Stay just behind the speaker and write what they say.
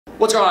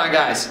What's going on,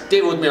 guys?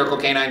 David with Miracle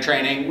Canine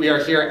Training. We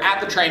are here at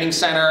the training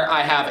center.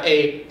 I have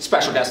a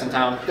special guest in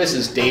town. This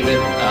is David,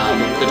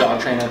 the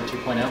dog trainer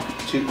 2.0.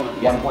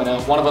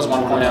 1.0. One of us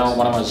 1.0,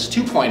 one of us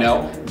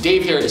 2.0.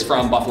 Dave here is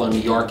from Buffalo, New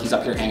York. He's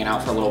up here hanging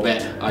out for a little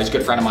bit. He's a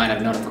good friend of mine.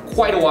 I've known him for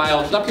quite a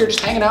while. He's up here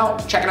just hanging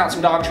out, checking out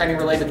some dog training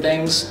related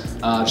things,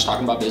 just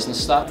talking about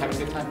business stuff, having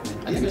a good time.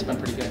 I think it's been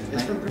pretty good.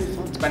 It's been pretty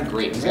fun. It's been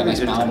great. He's got a nice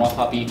Malinois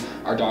puppy.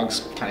 Our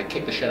dogs kind of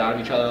kicked the shit out of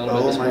each other a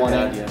little bit this morning.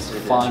 God, yes,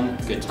 fun,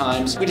 good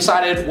times. We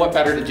decided what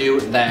better to do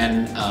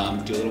than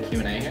do a little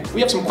Q&A here.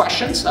 We have some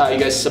questions you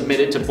guys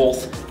submitted to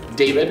both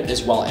David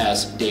as well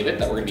as David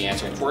that we're going to be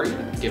answering for you,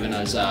 giving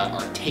us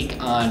our take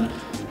on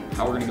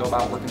how we're going to go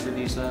about working through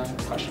these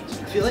questions.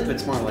 I feel like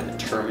it's more like a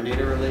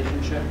Terminator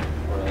relationship,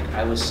 where like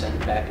I was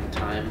sent back in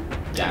time to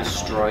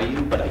destroy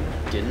you, but I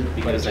didn't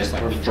because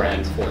we're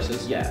friends.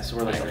 Forces. Yeah, so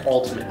we're like the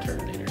ultimate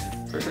Terminator.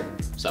 For sure.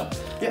 So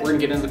we're going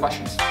to get into the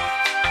questions.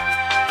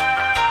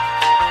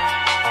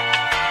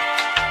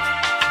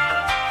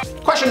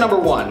 Question number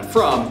 1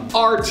 from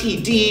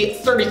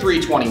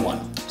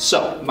RTD3321.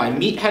 So, my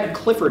meathead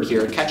Clifford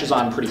here catches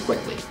on pretty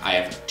quickly. I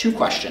have 2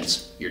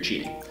 questions. You're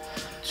cheating.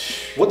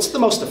 What's the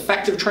most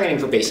effective training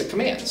for basic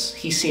commands?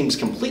 He seems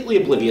completely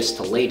oblivious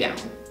to lay down.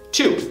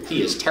 2,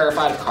 he is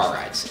terrified of car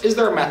rides. Is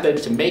there a method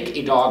to make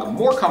a dog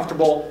more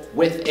comfortable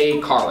with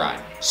a car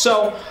ride?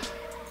 So,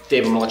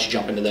 Dave, I'm gonna let you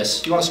jump into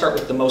this. Do you wanna start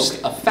with the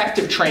most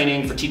effective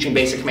training for teaching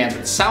basic commands?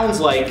 It sounds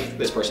like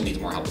this person needs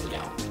more help with the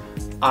down.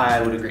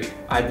 I would agree.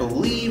 I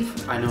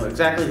believe I know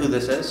exactly who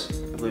this is.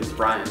 I believe it's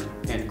Brian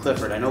and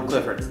Clifford. I know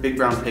Clifford, big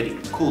brown pitty,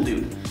 cool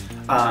dude.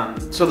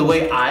 So the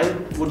way I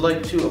would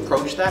like to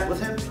approach that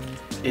with him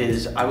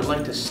is I would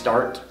like to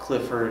start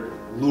Clifford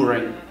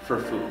luring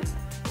for food.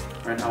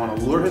 Right? I want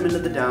to lure him into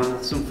the down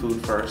with some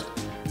food first,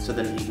 so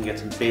then he can get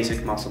some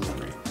basic muscle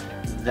memory.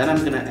 Then I'm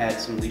going to add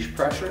some leash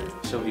pressure,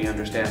 so he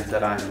understands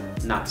that I'm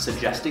not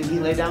suggesting he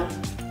lay down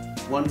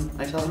when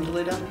I tell him to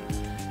lay down.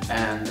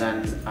 And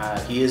then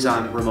he is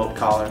on remote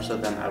collar, so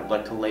then I would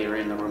like to layer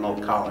in the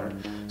remote collar,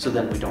 so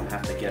then we don't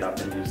have to get up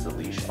and use the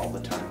leash all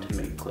the time to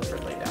make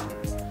Clifford lay down.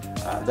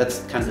 That's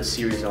kind of the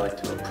series I like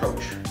to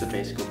approach the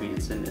basic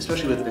obedience, and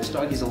especially with this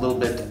dog, he's a little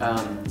bit,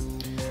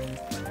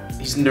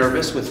 he's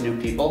nervous with new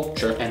people,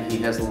 sure, and he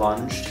has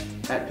lunged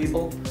at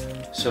people,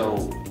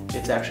 so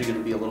it's actually going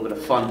to be a little bit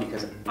of fun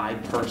because I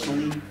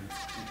personally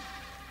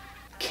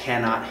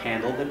cannot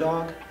handle the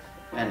dog.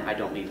 And I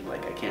don't mean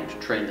like I can't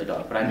train the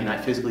dog, but I mean I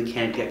physically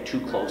can't get too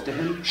close to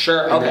him.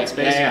 Sure, in okay, that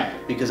space yeah.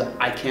 Because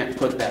I can't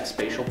put that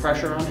spatial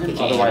pressure on him,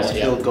 otherwise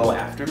he'll go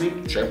after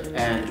me. Sure.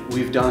 And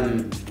we've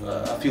done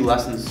a few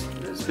lessons,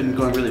 it's been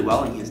going really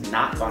well, and he has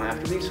not gone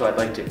after me, so I'd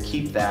like to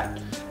keep that.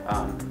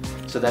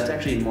 So that's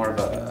actually more of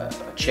a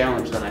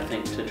challenge than I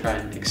think to try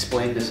and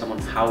explain to someone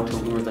how to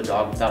lure the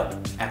dog without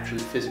actually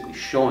physically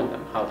showing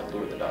them how to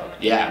lure the dog.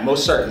 Yeah,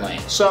 most certainly.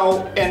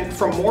 So, and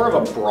from more of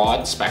a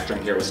broad spectrum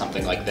here with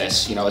something like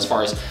this, you know, as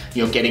far as,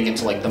 you know, getting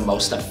into like the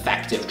most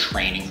effective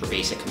training for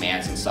basic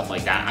commands and stuff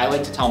like that, I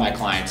like to tell my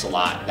clients a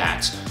lot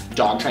that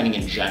dog training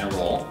in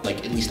general,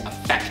 like at least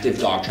effective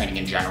dog training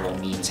in general,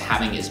 means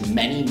having as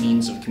many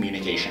means of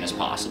communication as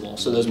possible.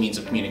 So those means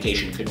of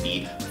communication could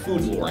be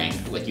food luring,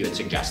 like you had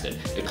suggested.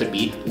 It could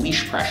be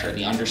leash pressure,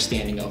 the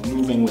understanding of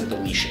moving with the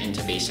leash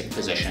into basic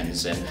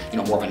positions and, you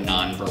know, more of a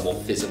non-verbal,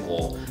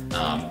 physical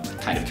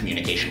kind of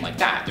communication like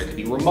that. There could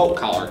be remote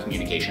collar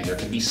communication, there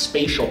could be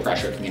spatial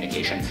pressure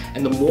communication,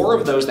 and the more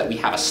of those that we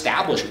have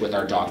established with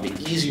our dog, the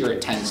easier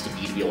it tends to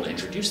be able to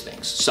introduce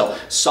things. So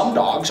some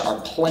dogs are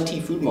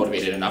plenty food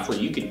motivated enough where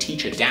you could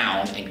teach it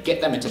down and get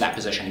them into that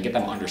position and get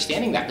them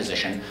understanding that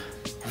position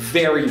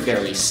very,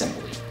 very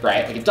simply,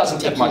 right? Like it doesn't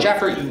take much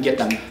effort, you can get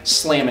them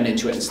slamming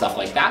into it and stuff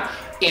like that.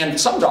 And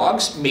some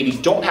dogs maybe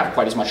don't have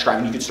quite as much drive,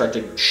 and you could start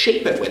to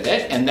shape it with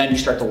it, and then you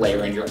start to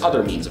layer in your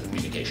other means of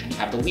communication. You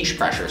have the leash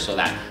pressure, so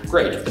that,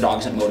 great, if the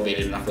dog isn't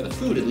motivated enough for the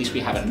food, at least we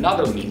have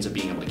another means of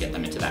being able to get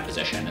them into that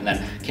position, and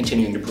then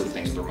continuing to prove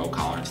things with the remote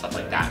collar and stuff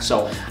like that.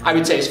 So I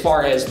would say as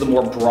far as the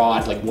more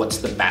broad, like what's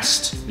the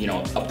best, you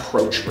know,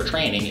 approach for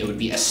training, it would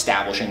be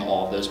establishing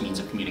all of those means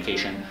of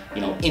communication,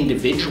 you know,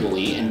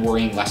 individually and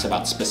worrying less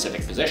about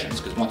specific positions,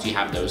 because once you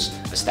have those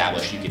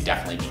established, you could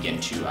definitely begin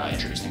to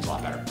introduce things a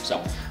lot better.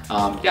 So.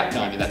 Yeah,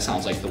 no, I mean, that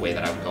sounds like the way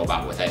that I would go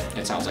about with it.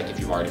 It sounds like if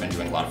you've already been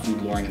doing a lot of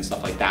food luring and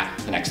stuff like that,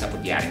 the next step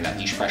would be adding that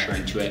leash pressure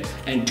into it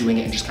and doing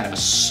it in just kind of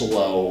a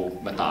slow,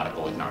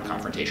 methodical, like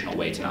non-confrontational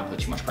way to not put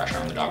too much pressure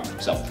on the dog.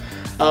 So,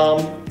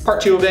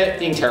 part 2 of it,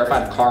 being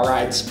terrified of car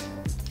rides.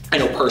 I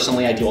know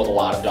personally I deal with a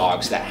lot of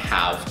dogs that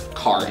have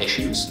car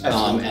issues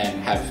and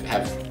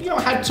have you know,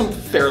 had some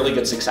fairly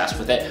good success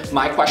with it.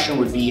 My question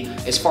would be,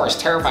 as far as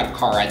terrified of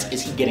car rides,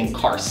 is he getting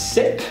car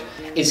sick?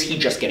 Is he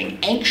just getting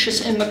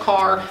anxious in the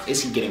car?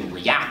 Is he getting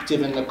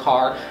reactive in the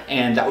car?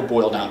 And that would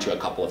boil down to a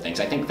couple of things.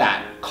 I think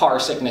that car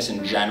sickness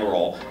in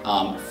general,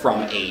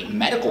 from a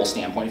medical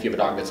standpoint, if you have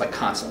a dog that's like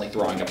constantly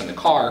throwing up in the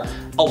car,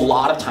 a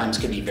lot of times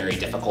can be very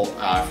difficult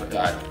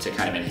to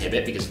kind of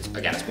inhibit, because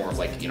again, it's more of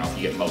like, you know, if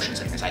you get motion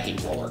sickness, I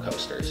hate roller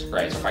coasters,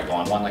 right? So if I go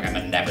on one, like I'm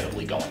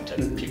inevitably going to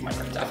puke my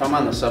brains out. If I'm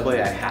on the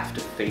subway, I have to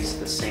face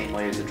the same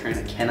way as the train.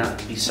 I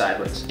cannot be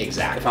sideways.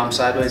 Exactly. If I'm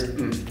sideways,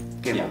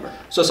 game over.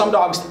 So some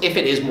dogs, if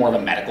it is more of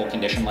a medical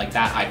condition like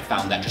that, I've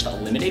found that just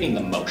eliminating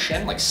the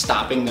motion, like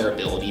stopping their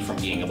ability from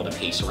being able to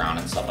pace around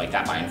and stuff like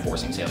that by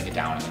enforcing, say, like a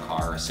down in the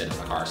car or a sit in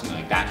the car or something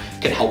like that,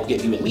 could help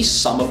get you at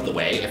least some of the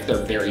way. If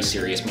they're very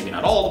serious, maybe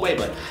not all the way,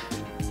 but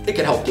it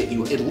could help get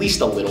you at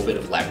least a little bit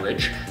of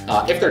leverage.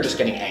 If they're just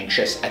getting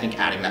anxious, I think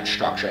adding that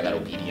structure, that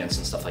obedience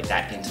and stuff like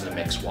that into the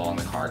mix while in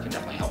the car can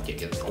definitely help get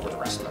you over the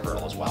rest of the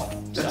hurdle as well.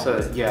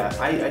 Yeah,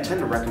 I tend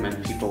to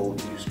recommend people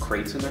use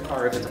crates in their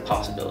car if it's a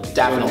possibility.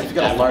 Definitely. So if you've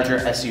got a larger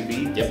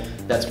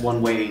SUV, that's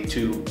one way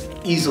to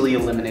easily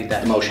eliminate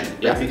that motion.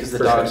 Yeah, because the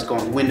dog's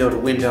going window to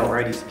window,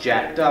 right? He's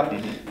jacked up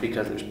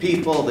because there's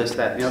people, this,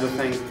 that, and the other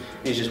thing.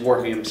 And he's just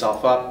working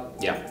himself up,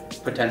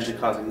 potentially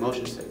causing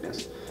motion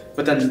sickness.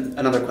 But then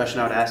another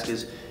question I would ask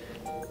is,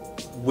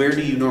 where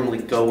do you normally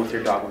go with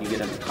your dog when you get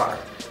in the car?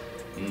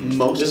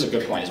 This is a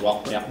good point as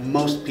well. Yeah.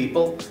 Most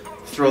people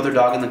throw their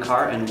dog in the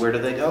car, and where do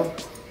they go?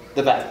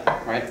 The vet,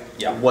 right?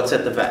 Yeah. What's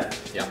at the vet?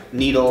 Yeah.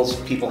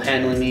 Needles, people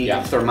handling me,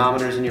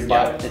 thermometers in your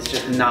butt. It's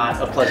just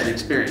not a pleasant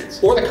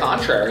experience. Or the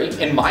contrary,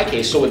 in my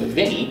case, so with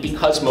Vinny,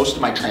 because most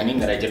of my training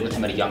that I did with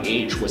him at a young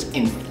age was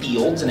in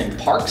fields and in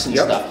parks and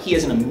stuff, he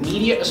has an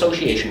immediate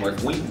association where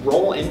if we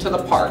roll into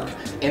the park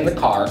in the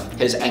car,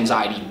 his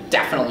anxiety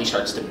definitely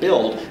starts to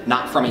build,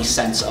 not from a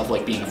sense of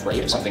like being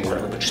afraid of something or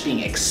whatever, but just being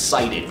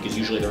excited, because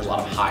usually there's a lot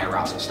of high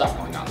arousal stuff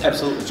going on there.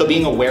 Absolutely. So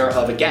being aware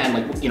of, again,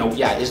 like, you know,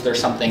 is there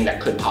something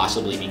that could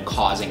possibly be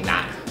causing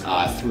that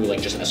through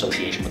like just an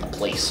association with a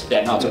place?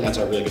 Yeah, no, that's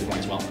a really good point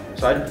as well.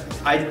 So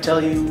I'd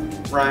tell you,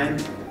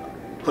 Ryan,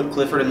 put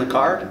Clifford in the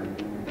car,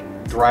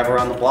 drive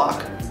around the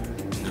block,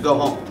 go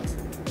home.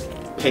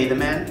 Pay the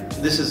man.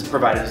 This is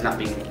provided he's not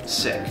being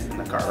sick in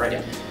the car, right?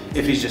 Yeah.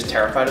 If he's just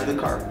terrified of the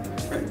car,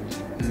 right?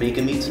 Make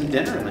him eat some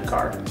dinner in the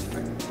car.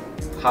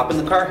 Right? Hop in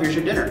the car, here's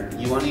your dinner.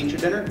 You want to eat your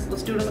dinner?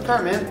 Let's do it in the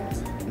car, man.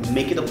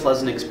 Make it a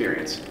pleasant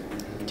experience.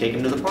 Take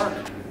him to the park.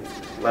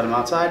 Let him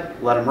outside,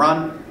 let him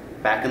run,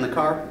 back in the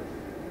car,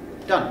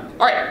 done.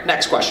 All right,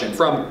 next question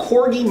from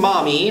Corgi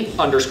Mommy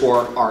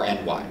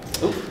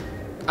 _RNY. Ooh.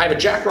 I have a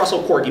Jack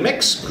Russell Corgi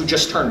mix who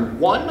just turned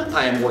 1.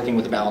 I am working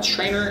with a balanced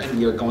trainer, and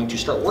we are going to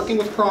start working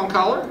with prong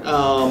collar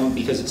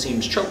because it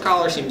seems choke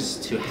collar seems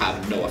to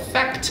have no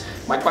effect.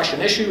 My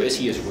question issue is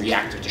he is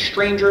reactive to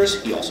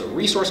strangers. He also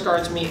resource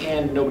guards me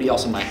and nobody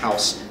else in my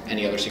house.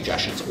 Any other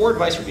suggestions or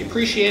advice would be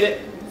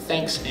appreciated.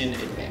 Thanks in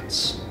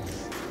advance.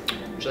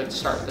 Would you like to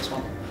start with this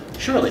one?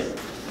 Surely.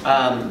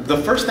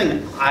 The first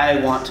thing I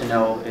want to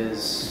know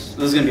is,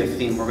 this is going to be a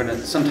theme,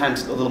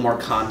 sometimes a little more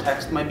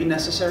context might be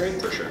necessary.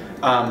 For sure.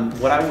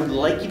 What I would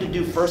like you to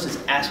do first is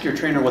ask your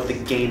trainer what the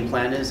game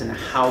plan is and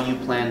how you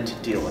plan to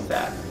deal with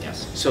that.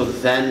 Yes. So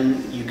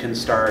then you can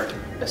start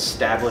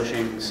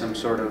establishing some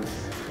sort of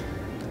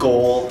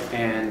goal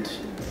and,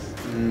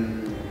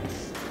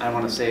 I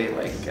want to say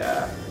like,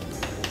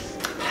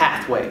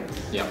 pathway.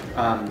 Yeah.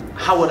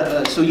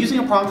 So using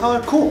a prong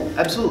collar, cool,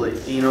 absolutely.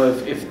 You know,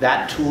 if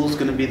that tool is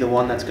going to be the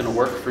one that's going to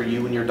work for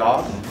you and your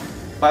dog,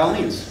 by all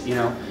means. You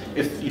know,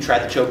 if you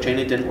tried the choke chain,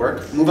 it didn't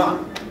work, move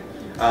on.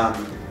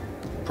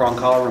 Prong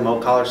collar,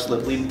 remote collar,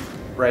 slip lead,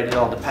 right? It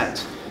all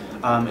depends.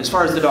 As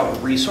far as the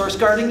dog resource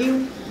guarding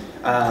you,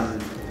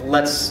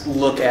 let's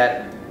look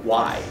at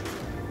why,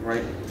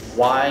 right?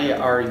 Why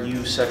are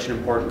you such an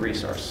important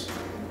resource?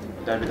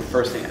 That'd be the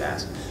first thing I'd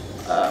ask.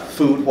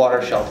 Food,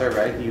 water, shelter,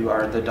 right? You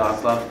are the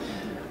dog love.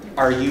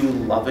 Are you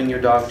loving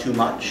your dog too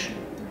much?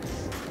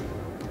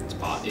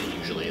 It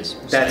usually is.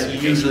 That's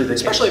usually the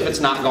case. Especially if it's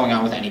not going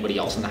on with anybody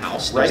else in the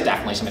house. There's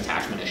definitely some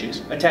attachment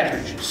issues.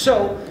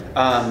 So,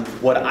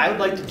 what I would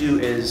like to do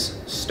is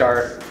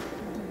start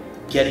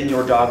getting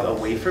your dog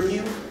away from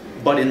you,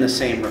 but in the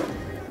same room.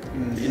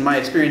 In my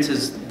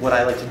experiences, what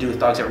I like to do with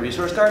dogs at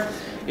resource guard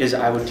is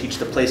I would teach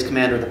the place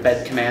command or the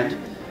bed command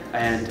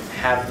and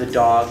have the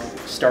dog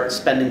start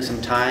spending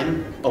some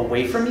time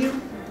away from you,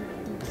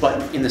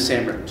 but in the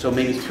same room. So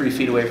maybe 3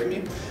 feet away from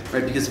you,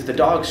 right? Because if the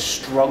dog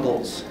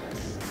struggles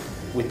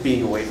with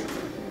being away from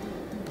you,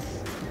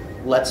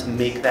 let's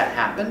make that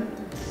happen,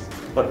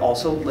 but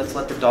also let's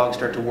let the dog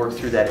start to work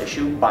through that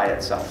issue by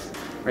itself,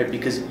 right?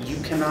 Because you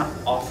cannot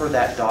offer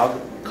that dog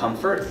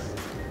comfort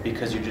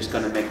because you're just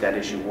gonna make that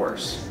issue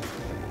worse.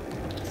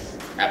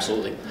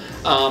 Absolutely.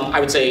 I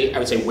would say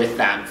with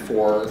that,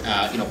 for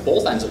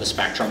both ends of the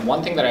spectrum,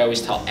 one thing that I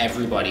always tell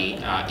everybody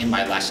in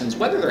my lessons,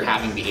 whether they're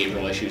having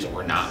behavioral issues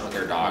or not with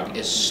their dog,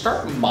 is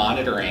start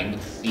monitoring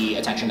the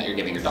attention that you're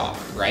giving your dog,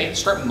 right?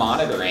 Start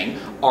monitoring,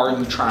 are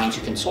you trying to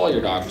console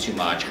your dog too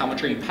much? How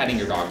much are you petting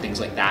your dog? Things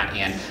like that.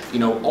 And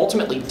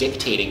ultimately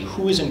dictating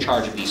who is in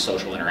charge of these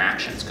social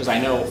interactions. Because I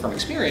know from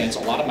experience, a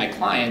lot of my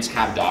clients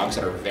have dogs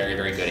that are very,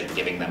 very good at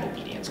giving them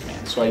obedience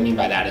commands. So what I mean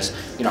by that is,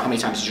 how many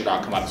times does your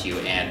dog come up to you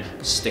and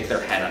stick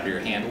their head under your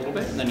hand a little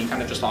bit, and then you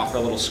kind of just offer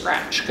a little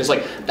scratch? Because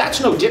that's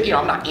no different.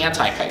 I'm not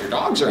anti-pet your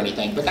dogs or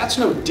anything, but that's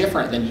no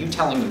different than you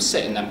telling them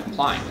sit and them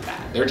complying with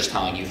that. They're just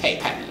telling you, hey,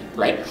 pet me,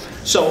 right?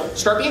 So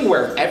start being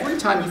aware of every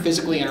time you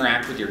physically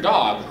interact with your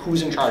dog,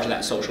 who's in charge of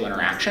that social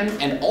interaction,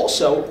 and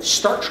also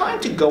start trying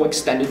to go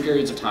extended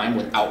periods of time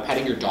without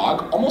petting your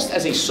dog, almost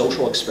as a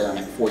social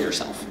experiment for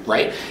yourself,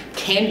 right?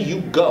 Can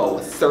you go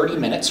 30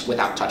 minutes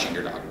without touching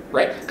your dog,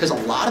 right? Because a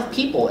lot of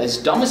people, as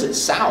dumb as it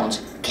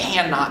sounds,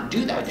 cannot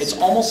do that. It's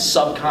almost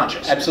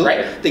subconscious.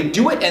 Absolutely. Right? They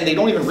do it and they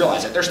don't even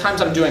realize it. There's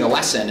times I'm doing a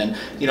lesson and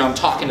I'm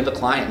talking to the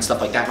client and stuff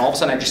like that, and all of a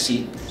sudden I just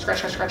see scratch,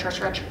 scratch, scratch, scratch,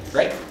 scratch,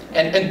 right?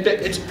 And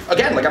it's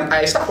again,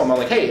 I stop them. I'm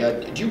like,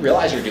 hey, do you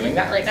realize you're doing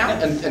that right now?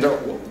 And they're,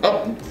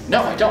 oh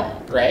no, I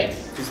don't, right?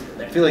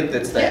 I feel like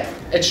that's that. Yeah,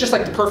 it's just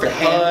like the perfect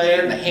head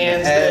there, and the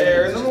hands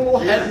there, and then the little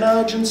head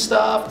nudge and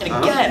stuff. And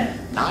again,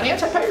 not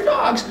anti-pet your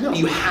dogs. No.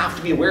 You have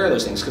to be aware of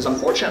those things, because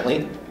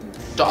unfortunately,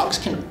 dogs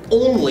can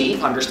only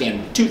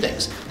understand two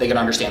things. They can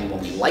understand when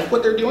we like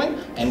what they're doing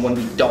and when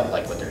we don't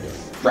like what they're doing,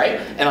 right?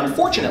 And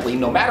unfortunately,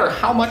 no matter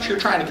how much you're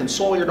trying to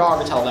console your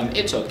dog or tell them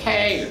it's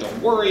okay, or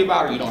don't worry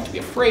about it, or you don't have to be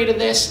afraid of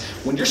this,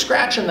 when you're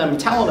scratching them,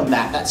 telling them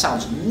that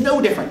sounds no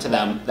different to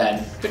them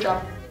than, good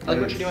job, I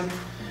like what you're doing,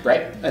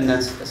 right? And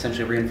that's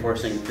essentially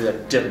reinforcing the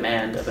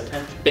demand of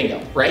attention.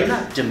 Bingo, right? Do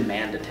not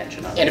demand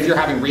attention of And if you're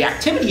having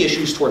reactivity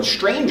issues towards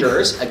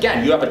strangers,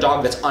 again, you have a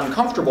dog that's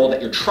uncomfortable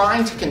that you're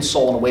trying to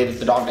console in a way that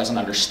the dog doesn't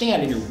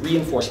understand, and you're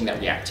reinforcing that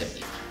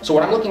reactivity. So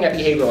when I'm looking at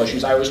behavioral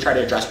issues, I always try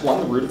to address, one,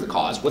 the root of the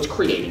cause, what's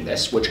creating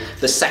this, which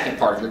the second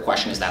part of your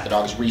question is that the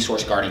dog is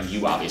resource guarding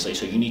you, obviously,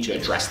 so you need to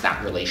address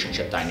that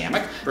relationship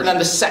dynamic. And then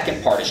the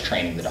second part is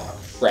training the dog,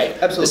 right?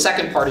 Absolutely. The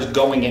second part is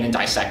going in and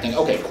dissecting,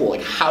 okay, cool,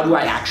 how do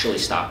I actually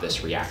stop this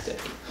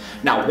reactivity?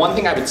 Now, one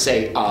thing I would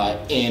say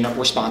in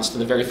response to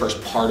the very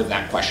first part of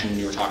that question, when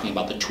you were talking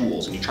about the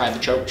tools, and you tried the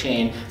choke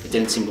chain, it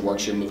didn't seem to work,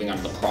 so you're moving on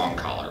to the prong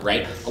collar,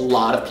 right? A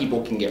lot of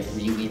people can get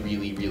really,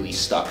 really, really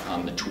stuck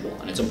on the tool.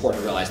 And it's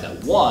important to realize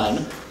that,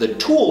 one, the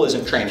tool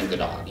isn't training the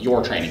dog,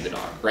 you're training the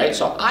dog, right?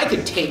 So I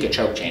could take a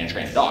choke chain and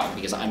train a dog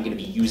because I'm gonna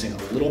be using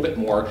a little bit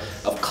more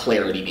of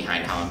clarity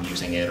behind how I'm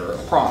using it, or a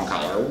prong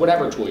collar, or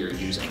whatever tool you're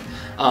using.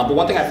 But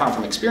one thing I found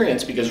from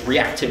experience, because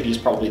reactivity is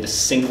probably the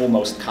single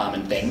most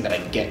common thing that I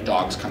get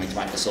dogs coming to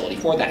my facility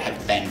for that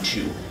have been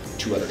to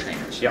 2 other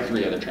trainers,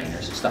 3 other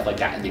trainers, stuff like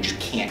that, and they just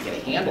can't get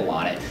a handle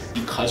on it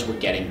because we're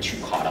getting too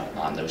caught up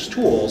on those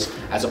tools,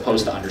 as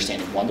opposed to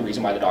understanding, 1, the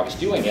reason why the dog is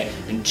doing it,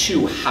 and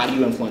 2, how do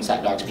you influence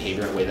that dog's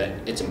behavior in a way that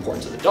it's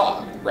important to the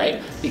dog,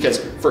 right? Because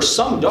for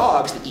some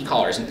dogs, the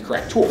e-collar isn't the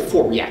correct tool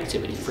for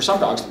reactivity. For some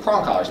dogs, the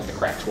prong collar isn't the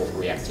correct tool for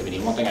reactivity.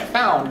 And one thing I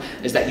found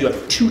is that you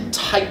have 2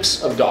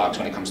 types of dogs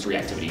when it comes to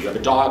reactivity. You have a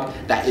dog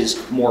that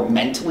is more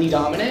mentally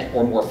dominant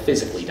or more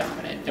physically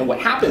dominant. And what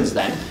happens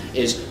then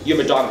is you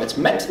have a dog that's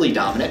mentally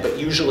dominant, but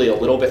usually a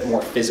little bit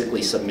more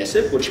physically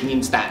submissive, which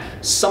means that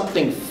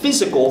something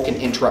physical can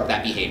interrupt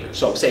that behavior.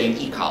 So say an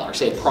e-collar,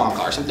 say a prong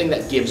collar, something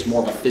that gives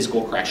more of a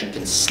physical correction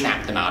can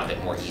snap them out of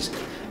it more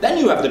easily. Then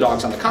you have the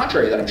dogs on the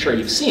contrary that I'm sure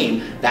you've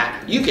seen,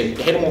 that you can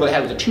hit them over the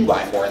head with a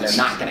 2x4 and they're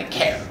not gonna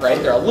care,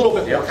 right? They're a little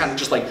bit more kind of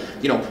just like,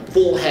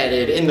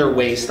 bullheaded, in their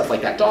ways, stuff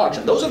like that dogs.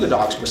 And those are the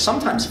dogs where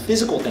sometimes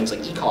physical things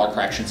like e-collar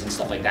corrections and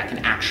stuff like that can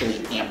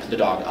actually amp the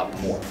dog up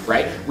more,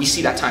 right? We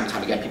see that time and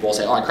time again. People will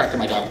say, oh, I corrected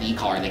my dog with the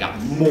e-collar and they got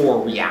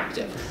more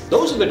reactive.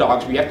 Those are the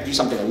dogs where you have to do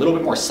something a little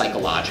bit more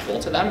psychological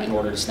to them in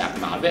order to snap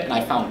them out of it. And I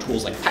found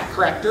tools like pet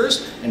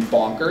correctors and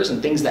bonkers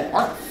and things that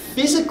aren't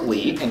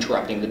physically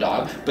interrupting the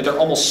dog, but they're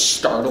almost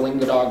startling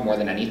the dog more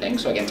than anything.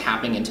 So again,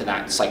 tapping into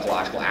that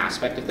psychological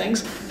aspect of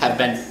things have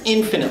been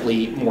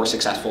infinitely more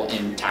successful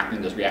in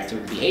tackling those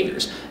reactive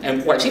behaviors.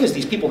 And what I've seen is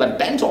these people that have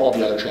been to all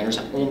the other trainers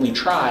have only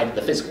tried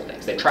the physical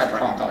things. They've tried the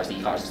prong collars, the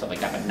e-collars and stuff like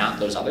that, but not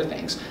those other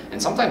things.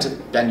 And sometimes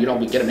then,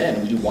 we get them in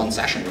and we do 1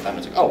 session with them.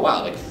 It's like, oh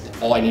wow,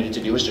 all I needed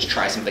to do is just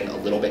try something a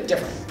little bit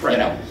different,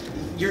 right.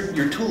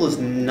 Your tool is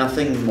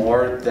nothing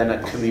more than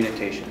a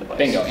communication device.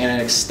 Bingo, and an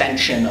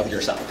extension of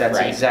yourself. That's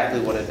exactly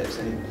what it is.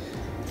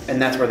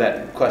 And that's where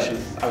that question,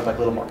 I would like a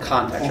little more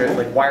context, right?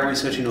 Like, why are we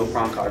switching to a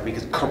prong collar?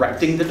 Because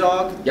correcting the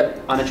dog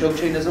on a choke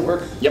chain doesn't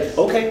work? Yep.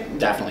 Okay.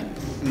 Definitely.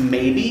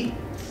 Maybe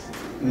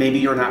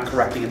you're not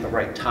correcting at the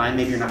right time.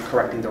 Maybe you're not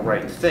correcting the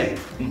right thing,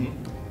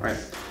 right?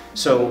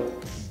 So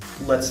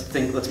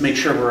let's make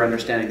sure we're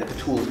understanding that the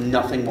tool is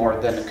nothing more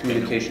than a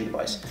communication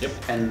device. Yep.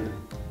 And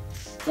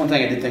one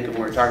thing I did think of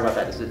when we were talking about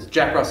that is it's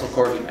Jack Russell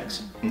Corgi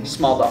mix.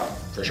 Small dog.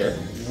 For sure.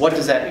 What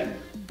does that mean?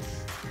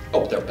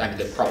 Oh, they're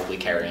probably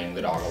carrying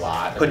the dog a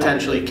lot.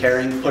 Potentially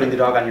carrying, putting the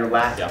dog on your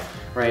lap,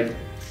 right?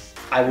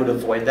 I would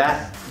avoid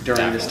that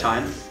during this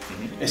Definitely.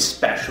 time,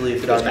 especially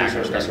if the It goes dog back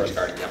to is resource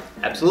guarding. Yep.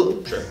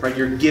 Absolutely. Sure. Right,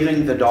 you're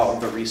giving the dog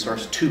the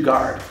resource to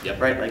guard.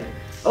 Yep. Right, like,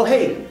 oh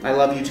hey, I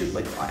love you too.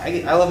 Like,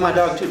 I love my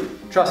dog too.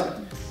 Trust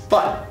me.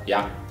 But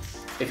Yeah.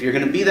 if you're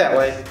gonna be that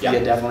way, Yeah. you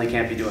definitely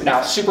can't be doing Now,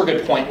 that. super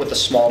good point with the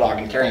small dog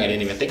and carrying. I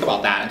didn't even think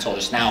about that until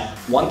just now.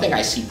 One thing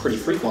I see pretty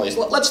frequently is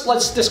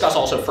let's discuss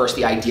also first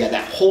the idea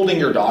that holding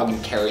your dog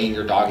and carrying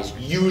your dog is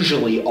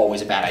usually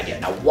always a bad idea.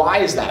 Now, why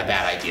is that a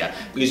bad idea?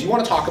 Because you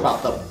want to talk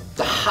about the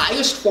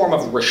highest form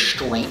of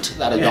restraint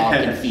that a dog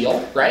can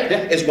feel, right?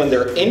 Is when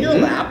they're in your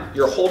lap,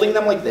 you're holding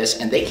them like this,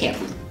 and they can't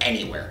move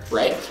anywhere,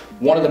 right?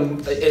 One of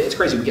them, it's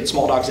crazy, we get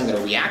small dogs in that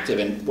are reactive,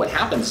 and what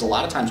happens is a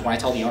lot of times when I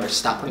tell the owner,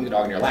 stop putting the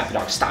dog in your lap, the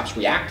dog stops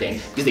reacting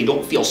because they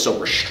don't feel so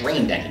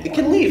restrained anymore. It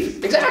can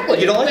leave.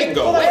 Exactly. You don't like they it? can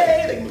go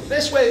away, they can move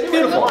this way, they do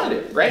whatever they Beautiful. want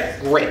to do, right?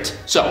 Great.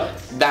 So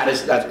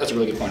that's a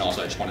really good point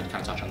also. I just wanted to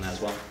kind of touch on that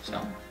as well. So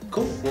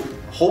Cool. Well,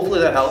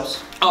 hopefully that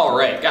helps. all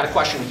right, got a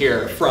question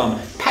here from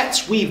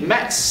Pets We've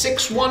Met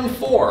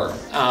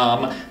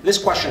 614.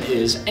 This question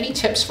is, any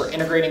tips for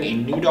integrating a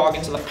new dog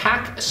into the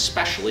pack,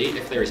 especially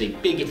if there is a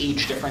big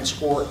age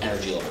difference or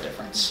energy level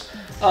difference?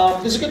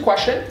 This is a good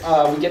question.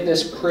 We get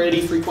this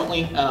pretty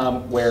frequently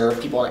where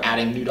people are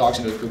adding new dogs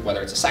into the group,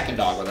 whether it's a second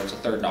dog, whether it's a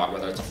third dog,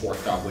 whether it's a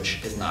fourth dog,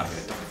 which is not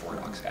good. Don't get 4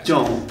 dogs, guys.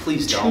 Don't,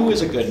 please don't. 2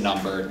 is a good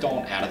number.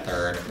 Don't add a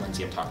third.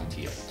 Lindsay, I'm talking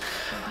to you.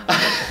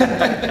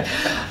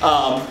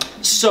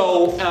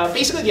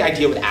 Basically the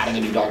idea with adding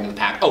a new dog into the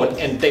pack,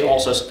 and they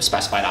also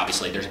specified,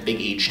 obviously, there's a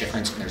big age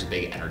difference and there's a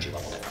big energy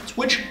level difference,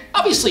 which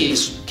obviously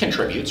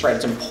contributes, right?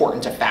 It's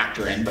important to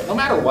factor in, but no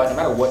matter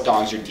what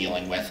dogs you're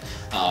dealing with,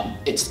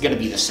 it's gonna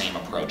be the same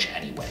approach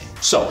anyway.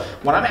 So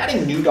when I'm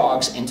adding new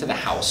dogs into the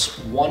house,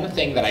 one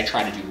thing that I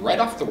try to do right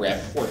off the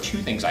rip, or 2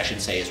 things I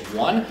should say, is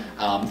one,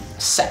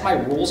 set my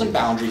rules and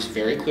boundaries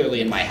very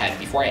clearly in my head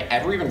before I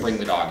ever even bring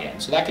the dog in.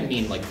 So that could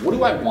mean, like, what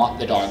do I want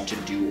the dog to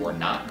do or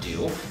not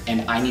do?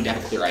 And I need to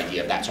have a clear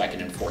idea of that so I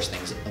can enforce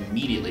things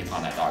immediately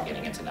upon that dog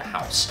getting into the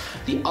house.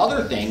 The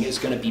other thing is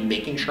gonna be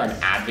making sure I'm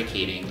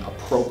advocating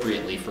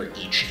appropriately for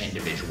each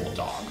individual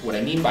dog. What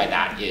I mean by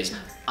that is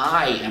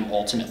I am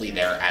ultimately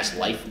there as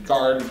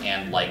lifeguard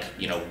and, like,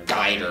 you know,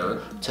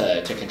 guider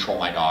to control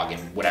my dog in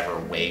whatever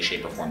way,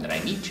 shape, or form that I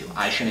need to.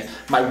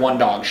 My one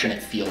dog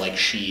shouldn't feel like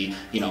she,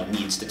 you know,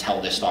 needs to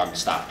tell this dog to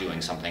stop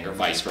doing something, or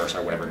vice versa,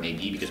 or whatever it may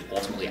be, because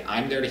ultimately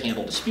I'm there to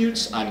handle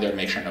disputes, I'm there to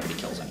make sure nobody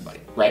kills anybody,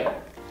 right?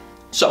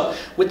 So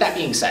with that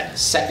being said,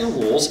 set your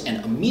rules,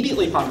 and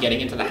immediately upon getting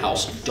into the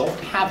house, don't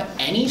have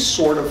any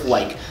sort of,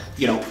 like,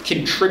 you know,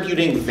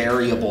 contributing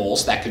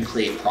variables that could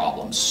create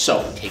problems.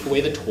 So take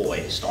away the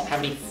toys, don't have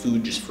any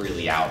food just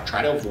freely out,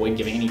 try to avoid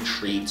giving any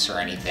treats or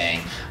anything,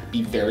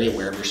 be very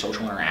aware of your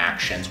social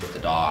interactions with the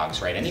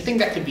dogs, right? Anything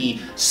that could be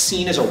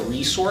seen as a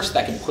resource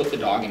that can put the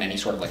dog in any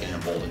sort of like an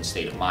emboldened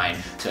state of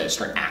mind to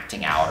start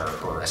acting out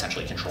or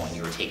essentially controlling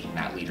you or taking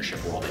that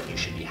leadership role that you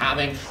should be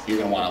having, you're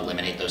gonna wanna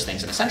eliminate those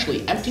things and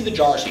essentially empty the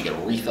jar so you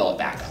can refill it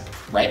back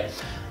up, right?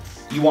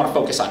 You want to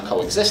focus on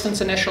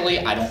coexistence initially.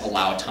 I don't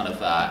allow a ton of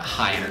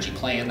high energy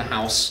play in the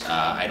house.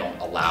 I don't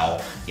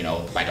allow, you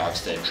know, my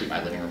dogs to treat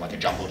my living room like a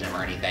jumbo gym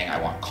or anything. I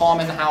want calm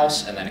in the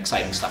house, and then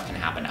exciting stuff can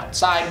happen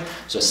outside.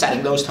 So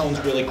setting those tones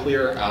really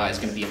clear is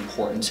going to be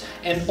important.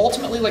 And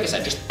ultimately, like I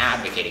said, just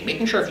advocating,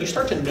 making sure if you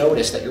start to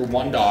notice that your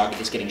one dog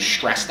is getting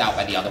stressed out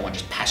by the other one,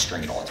 just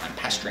pestering it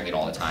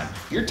all the time,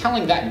 you're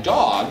telling that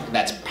dog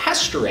that's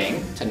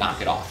pestering to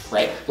knock it off,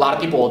 right? A lot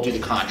of people will do the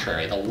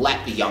contrary. They'll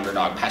let the younger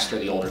dog pester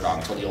the older dog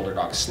until the older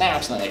dog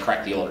snaps, and then they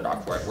correct the older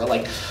dog for it. We're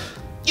like,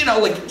 you know,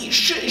 like,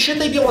 should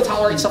they be able to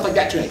tolerate stuff like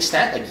that to an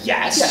extent? Like,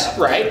 yes,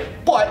 Yeah. right?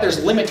 But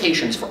there's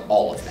limitations for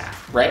all of that,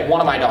 right?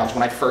 One of my dogs,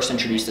 when I first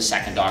introduced the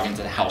second dog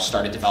into the house,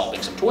 started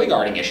developing some toy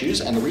guarding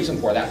issues, and the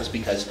reason for that was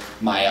because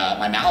my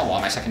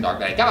Malinois, my second dog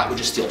that I got, would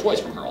just steal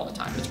toys from her all the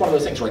time. It's one of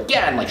those things where,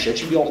 again, like, should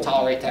she be able to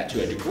tolerate that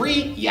to a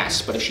degree?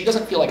 Yes, but if she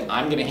doesn't feel like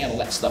I'm gonna handle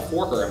that stuff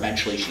for her,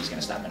 eventually she's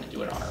gonna step in and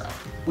do it on her own.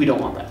 We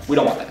don't want that. We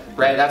don't want that,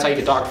 right? That's how you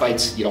get dog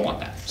fights. You don't want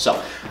that.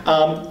 So,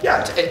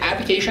 yeah,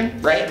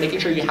 advocation, right? Making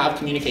sure you have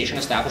communication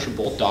established with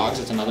both dogs.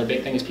 It's another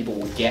big thing is people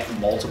will get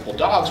multiple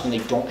dogs when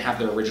they don't have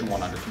their original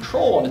one under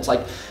control. And it's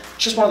like,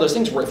 it's just one of those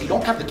things where if you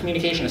don't have the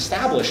communication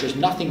established, there's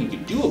nothing you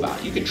can do about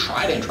it. You could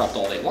try to interrupt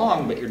all day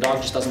long, but your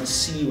dog just doesn't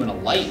see you in a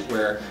light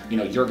where, you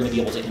know, you're gonna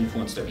be able to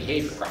influence their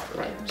behavior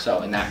properly. So,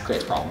 and that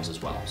creates problems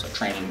as well. So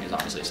training is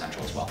obviously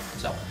essential as well.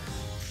 So.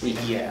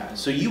 Yeah,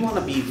 so you want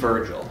to be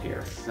Virgil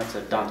here. That's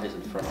a Dante's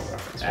Inferno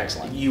reference. Right?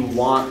 Excellent. You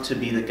want to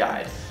be the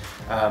guide.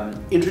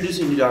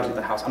 Introducing new dogs to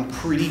the house, I'm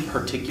pretty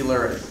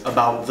particular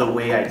about the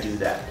way I do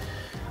that.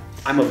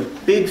 I'm a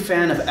big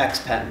fan of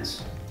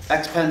X-Pens.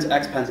 X-Pens,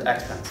 X-Pens,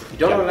 X-Pens. If you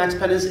don't know what an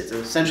X-Pen is, it's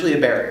essentially a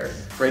barrier,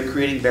 right?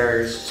 Creating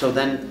barriers, so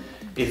then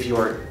if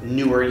your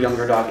newer,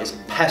 younger dog is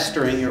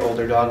pestering your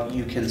older dog,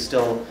 you can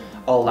still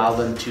allow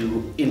them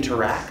to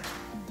interact,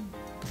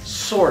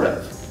 sort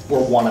of. Where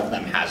one of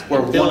them has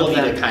the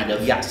ability to kind of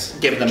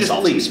give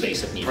themselves some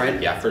space if needed.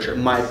 Right? Yeah, for sure.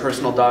 My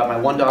personal dog,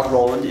 my one dog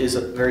Roland, is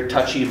very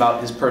touchy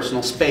about his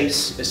personal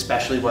space,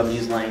 especially when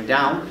he's laying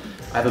down.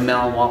 I have a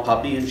Malinois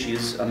puppy, and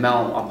she's a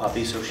Malinois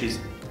puppy, so she's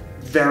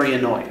very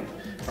annoying,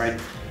 right?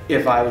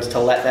 If I was to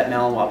let that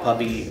Malinois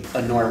puppy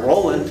annoy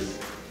Roland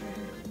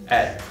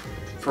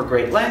for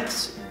great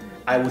lengths,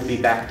 I would be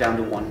back down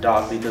to one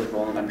dog, because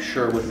Roland, I'm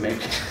sure, would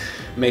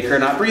make her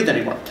not breathe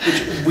anymore,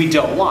 which we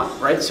don't want,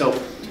 right? So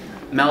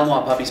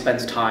Malinois puppy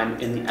spends time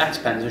in the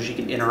X-pen, so she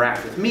can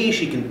interact with me,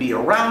 she can be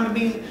around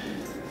me,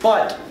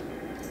 but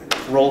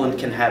Roland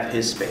can have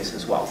his space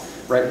as well,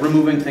 right?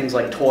 Removing things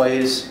like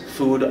toys,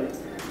 food,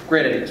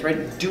 great ideas,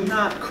 right? Do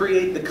not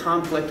create the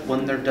conflict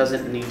when there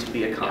doesn't need to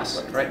be a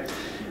conflict, yes. Right?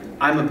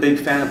 I'm a big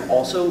fan of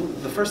also,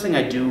 the first thing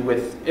I do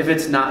with, if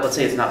it's not, let's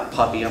say it's not a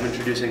puppy, I'm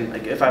introducing,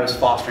 like if I was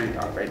fostering a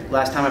dog, right?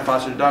 Last time I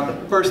fostered a dog,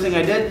 the first thing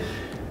I did,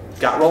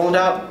 got Roland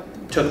out,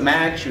 took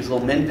Mag, she was a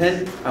little min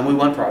pin, and we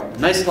went for a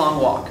nice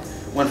long walk.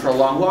 Went for a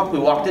long walk, we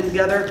walked in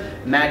together,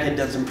 Mag had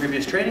done some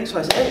previous training, so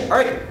I said, hey, all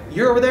right,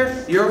 you're over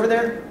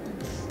there,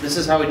 this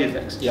is how we do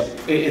things.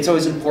 Yep. It's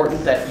always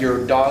important that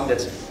your dog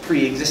that's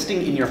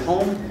pre-existing in your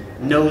home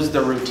knows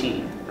the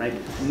routine, right?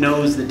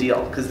 Knows the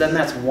deal, because then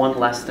that's one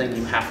less thing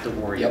you have to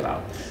worry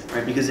about,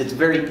 right? Because it's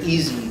very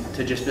easy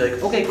to just be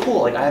like, okay,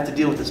 cool, like I have to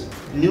deal with this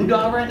new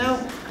dog right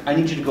now, I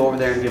need you to go over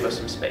there and give us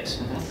some space.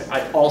 Mm-hmm.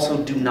 I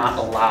also do not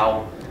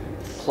allow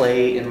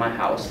play in my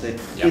house.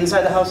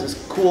 Inside the house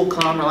is cool,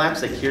 calm,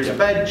 relaxed, like here's a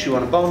bed, chew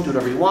on a bone, do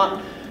whatever you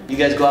want. You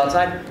guys go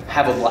outside,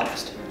 have a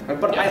blast. Right?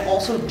 But I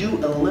also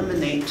do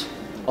eliminate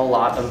a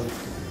lot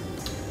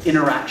of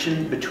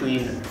interaction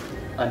between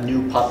a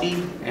new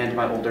puppy and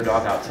my older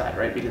dog outside,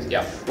 right? Because,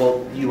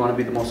 well, you want to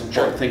be the most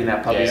important thing in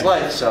that puppy's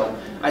life, so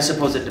I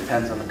suppose it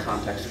depends on the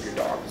context of your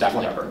dog,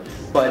 whatever.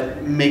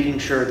 But making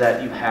sure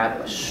that you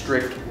have a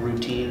strict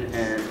routine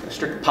and a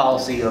strict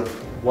policy of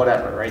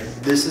whatever, right?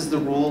 This is the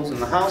rules in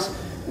the house.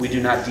 We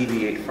do not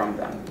deviate from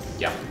them.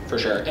 Yeah, for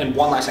sure. And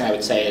one last thing I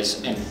would say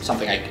is, and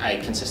something I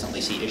consistently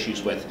see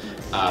issues with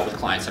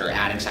clients that are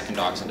adding second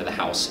dogs into the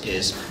house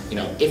is, you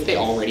know, if they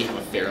already have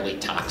a fairly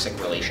toxic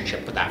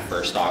relationship with that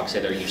first dog,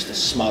 say they're used to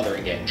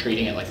smothering it and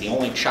treating it like the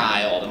only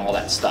child and all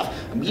that stuff,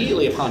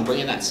 immediately upon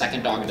bringing that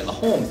second dog into the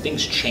home,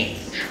 things change,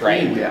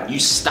 right? Ooh, yeah. You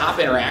stop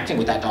interacting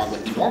with that dog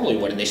like you normally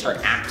would, and they start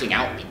acting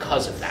out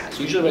because of that.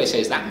 So usually what I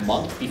say is that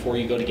month before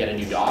you go to get a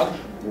new dog,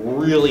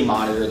 really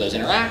monitor those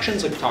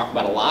interactions like we talk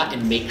about a lot,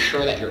 and make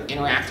sure that you're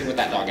interacting with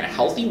that dog in a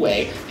healthy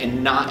way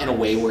and not in a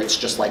way where it's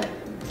just like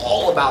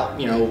all about,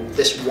 you know,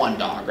 this one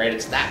dog, right?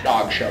 It's that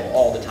dog show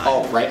all the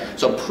time, right?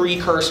 So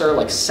precursor,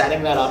 like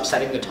setting that up,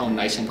 setting the tone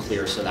nice and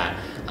clear so that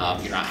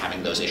you're not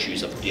having those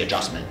issues of the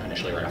adjustment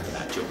initially right after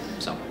that too.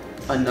 So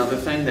another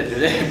thing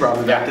that brought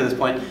me back to this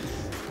point,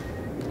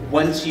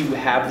 once you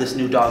have this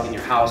new dog in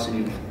your house and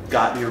you've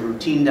gotten your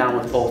routine down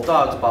with both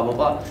dogs, blah, blah,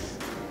 blah,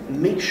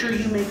 make sure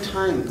you make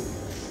time,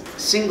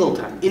 single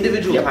time,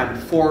 individual time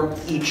for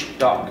each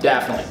dog.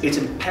 Definitely. It's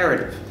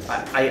imperative.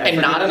 And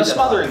not in a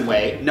smothering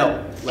way.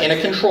 No. Like, in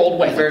a controlled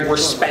way. We're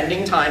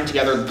spending time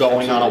together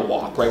going on a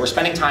walk, right? We're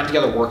spending time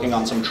together working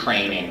on some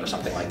training or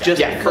something like that.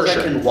 Just because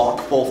I can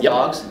walk both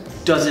dogs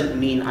doesn't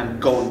mean I'm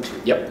going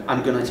to.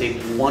 I'm going to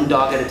take one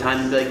dog at a time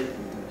and be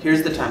like,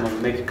 here's the time. I'm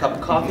going to make a cup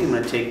of coffee. I'm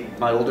going to take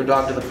my older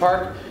dog to the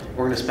park.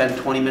 We're going to spend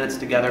 20 minutes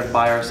together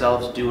by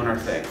ourselves doing our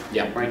thing.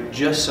 Right?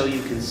 Just so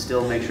you can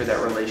still make sure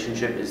that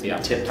relationship is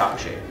in tip-top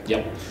shape.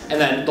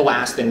 And then the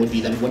last thing would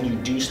be then when you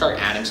do start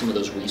adding some of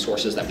those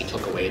resources that we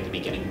took away at the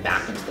beginning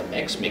back into the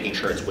mix, making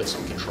sure it's with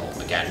some control.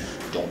 Again,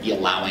 don't be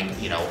allowing,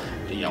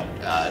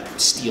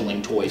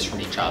 stealing toys from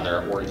each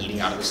other or eating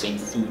out of the same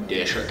food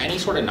dish or any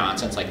sort of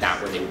nonsense like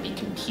that where they would be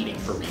competing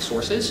for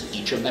resources.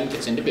 Each of them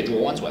gets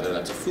individual ones, whether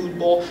that's a food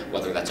bowl,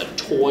 whether that's a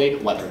toy,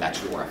 whether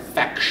that's your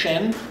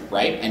affection,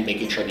 right? And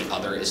making sure the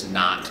other is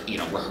not,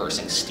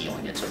 rehearsing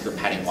stealing it. So if you're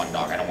petting one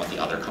dog, I don't want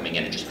the other coming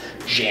in and just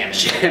jamming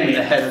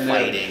the head and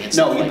fighting and no,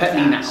 stuff you like pet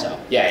that. me now. So,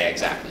 yeah,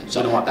 exactly.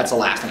 So that's the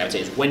last thing I would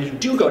say is when you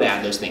do go to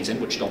add those things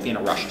in, which don't be in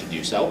a rush to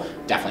do so,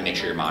 definitely make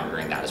sure you're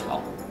monitoring that as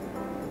well.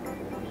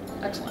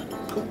 Excellent.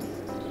 Cool.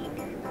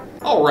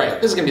 All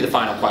right, this is going to be the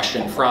final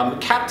question from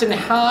Captain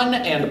Han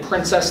and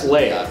Princess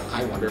Leia.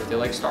 I wonder if they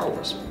like Star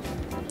Wars.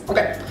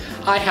 Okay,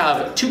 I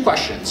have 2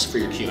 questions for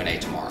your Q&A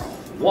tomorrow.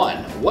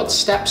 1, what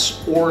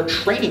steps or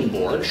training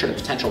board should a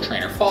potential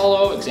trainer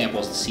follow?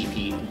 Examples, the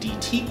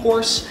CPDT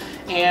course.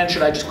 And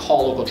should I just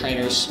call local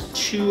trainers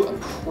to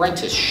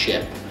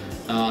apprenticeship?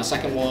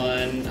 Second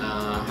one,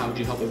 how would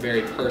you help a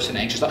very person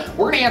anxious?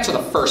 We're gonna answer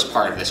the first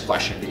part of this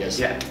question because,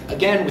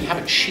 again, we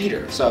have a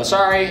cheater. So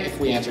sorry if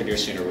we answered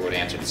yours sooner, we would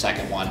have answered the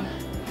second one.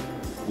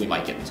 We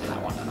might get into that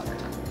one another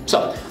time.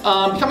 So,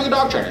 becoming a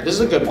dog trainer, this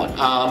is a good one.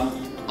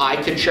 I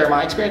could share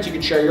my experience, you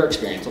could share your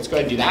experience. Let's go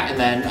ahead and do that, and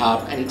then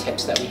any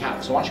tips that we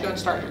have. So why don't you go ahead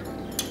and start here.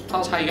 Tell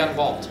us how you got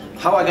involved.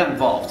 How I got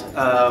involved?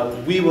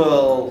 We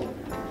will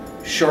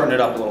shorten it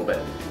up a little bit.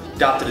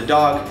 Adopted a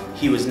dog,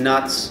 he was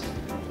nuts,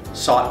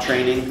 sought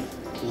training,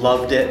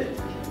 loved it,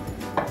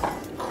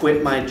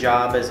 quit my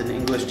job as an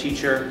English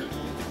teacher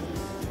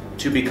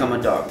to become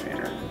a dog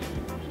trainer.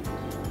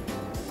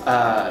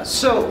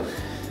 So,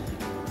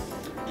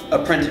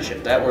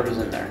 apprenticeship, that word was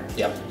in there.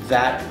 Yep.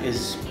 That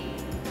is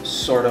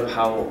sort of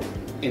how,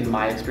 in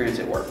my experience,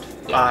 it worked.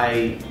 Yeah.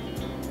 I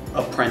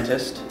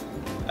apprenticed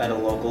at a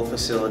local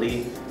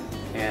facility,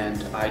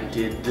 and I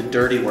did the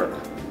dirty work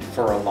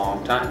for a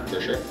long time. For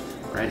sure.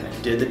 Right?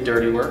 I did the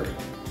dirty work,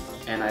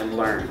 and I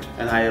learned,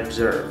 and I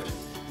observed.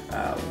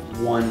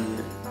 One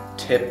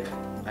tip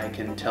I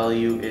can tell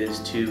you is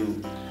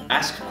to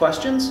ask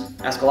questions,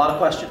 ask a lot of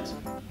questions,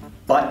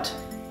 but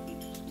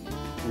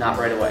not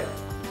right away.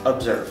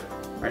 Observe,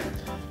 right?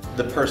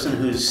 The person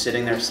who's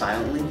sitting there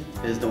silently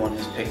is the one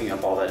who's picking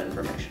up all that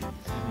information.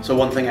 So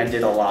one thing I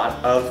did a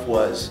lot of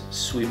was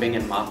sweeping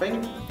and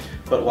mopping,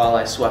 but while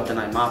I swept and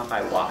I mopped,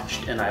 I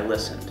watched and I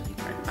listened,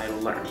 right? I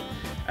learned,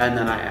 and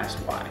then I asked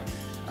why.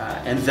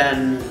 And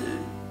then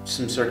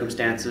some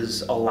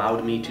circumstances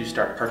allowed me to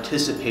start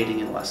participating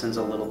in lessons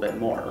a little bit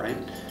more, right?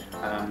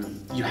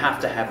 You have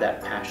to have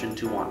that passion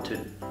to want to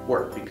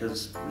work,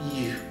 because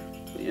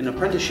an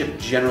apprenticeship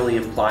generally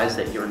implies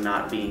that you're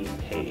not being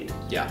paid.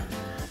 Yeah,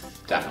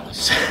 definitely.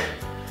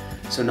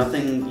 So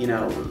nothing,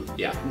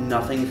 Yeah.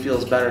 nothing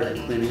feels better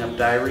than cleaning up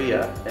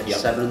diarrhea at Yep.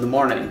 7 in the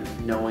morning,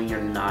 knowing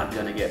you're not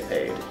gonna get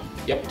paid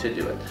Yep. to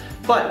do it.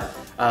 But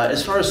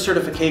as far as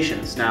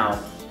certifications now,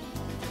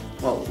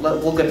 well,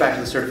 we'll get back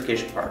to the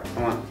certification part.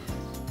 Come on.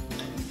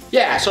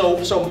 Yeah,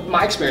 so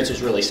my experience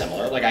is really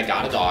similar. Like, I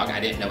got a dog, I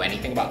didn't know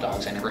anything about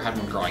dogs, I never had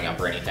one growing up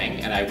or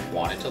anything, and I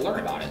wanted to learn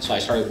about it. So I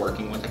started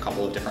working with a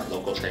couple of different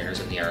local trainers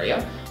in the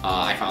area.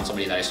 I found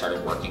somebody that I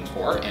started working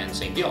for, and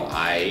same deal.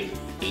 I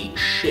ate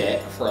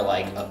shit for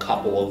like a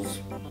couple of,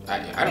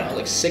 I don't know,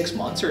 like 6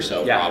 months or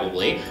so, Yeah.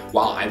 probably,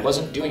 while I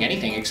wasn't doing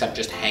anything except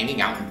just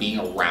hanging out and being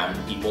around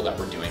people that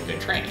were doing good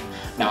training.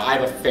 Now, I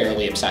have a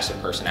fairly obsessive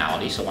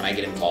personality, so when I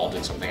get involved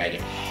in something, I get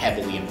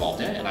heavily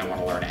involved in it, and I want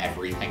to learn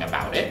everything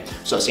about it.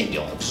 So same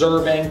deal,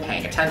 observing,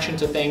 paying attention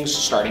to things,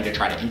 starting to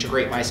try to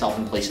integrate myself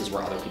in places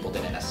where other people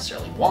didn't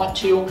necessarily want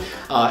to,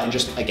 and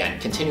just, again,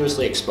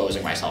 continuously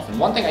exposing myself. And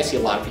one thing I see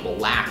a lot of people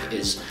lack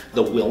is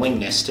the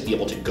willingness to be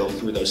able to go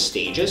through those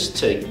stages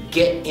to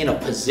get in a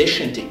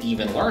position to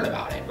even learn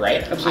about it,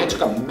 right? Absolutely. I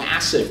took a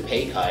massive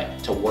pay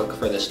cut to work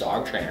for this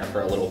dog trainer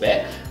for a little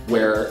bit,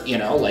 where,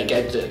 like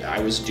I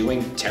was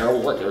doing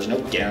terrible work. There was no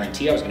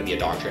guarantee I was going to be a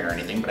dog trainer or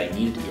anything, but I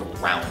needed to be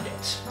around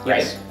it, right?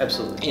 Yes,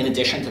 absolutely. In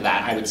addition to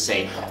that, I would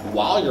say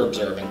while you're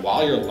observing,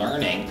 while you're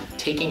learning,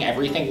 taking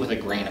everything with a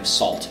grain of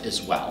salt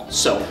as well.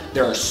 So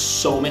there are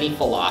so many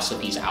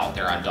philosophies out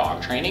there on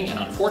dog training, and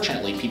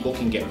unfortunately, people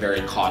can get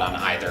very caught on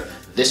either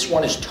this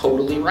one is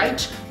totally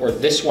right or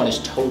this one is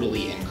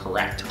totally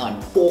incorrect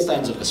on both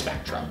ends of the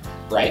spectrum,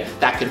 right?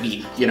 That could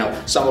be,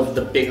 some of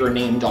the bigger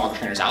name dog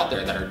trainers out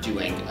there that are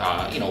doing,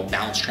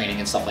 balance training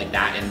and stuff like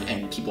that,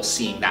 and people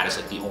seeing that as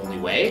like the only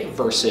way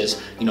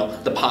versus,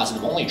 the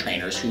positive only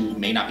trainers who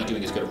may not be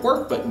doing as good of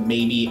work, but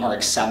maybe are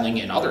excelling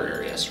in other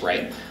areas,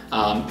 right?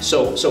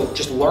 So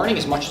just learning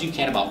as much as you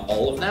can about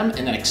all of them,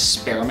 and then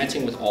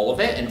experimenting with all of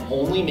it, and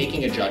only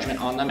making a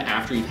judgment on them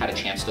after you've had a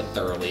chance to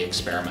thoroughly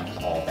experiment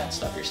with all of that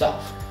stuff yourself.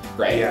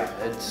 Right? Yeah,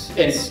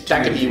 and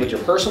that could be with your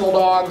personal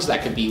dogs,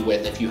 that could be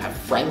with if you have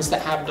friends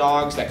that have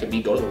dogs, that could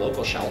be go to the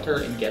local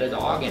shelter and get a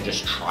dog and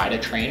just try to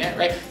train it,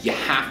 right? You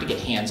have to get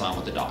hands-on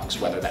with the dogs,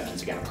 whether that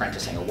means, again,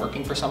 apprenticing or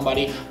working for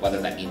somebody,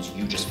 whether that means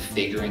you just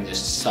figuring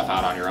this stuff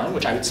out on your own,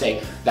 which I would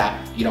say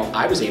that,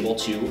 I was able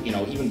to,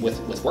 even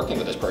with working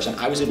with this person,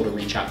 I was able to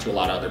reach out to a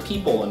lot of other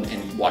people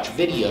and watch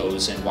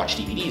videos and watch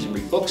DVDs and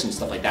read books and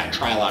stuff like that, and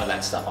try a lot of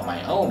that stuff on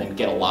my own and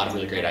get a lot of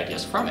really great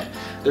ideas from it.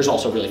 There's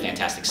also really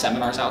fantastic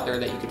seminars out there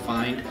that you could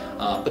find,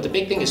 but the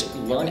big thing is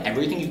learn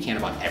everything you can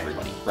about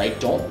everybody, right?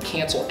 Don't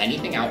cancel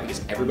anything out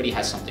because everybody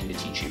has something to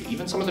teach you.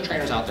 Even some of the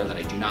trainers out there that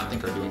I do not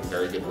think are doing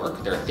very good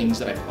work, there are things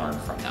that I've learned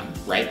from them,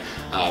 right?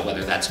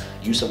 Whether that's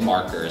use of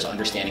markers,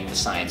 understanding the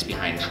science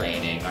behind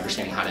training,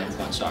 understanding how to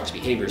influence dogs'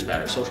 behaviors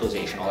better,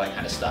 socialization, all that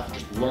kind of stuff.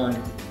 Just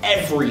learn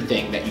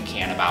everything that you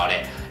can about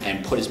it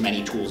and put as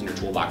many tools in your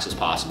toolbox as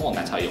possible, and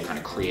that's how you'll kind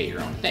of create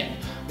your own thing.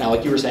 Now,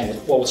 like you were saying,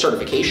 with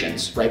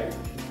certifications, right?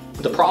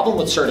 The problem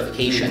with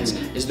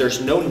certifications is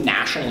there's no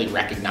nationally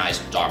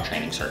recognized dog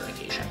training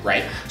certification,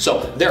 right?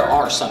 So there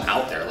are some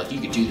out there, like you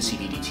could do the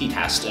CBDT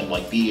test and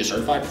like be a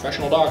certified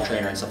professional dog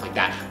trainer and stuff like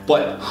that,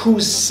 but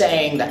who's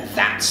saying that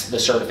that's the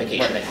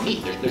certification that you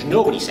need? There's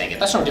nobody saying it.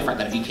 That's no different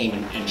than if you came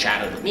and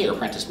chatted with me or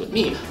apprenticed with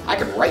me. I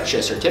could write you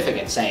a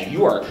certificate saying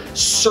you are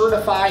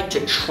certified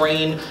to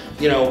train,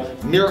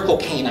 Miracle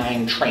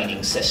Canine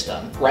Training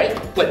System, right?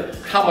 But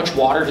how much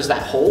water does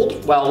that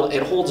hold? Well,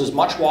 it holds as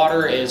much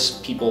water as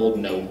people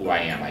know who I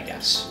am, I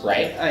guess,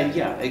 right?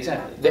 Yeah,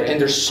 exactly. And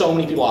there's so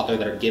many people out there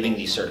that are giving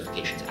these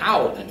certifications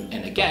out,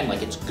 and again,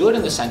 like it's good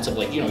in the sense of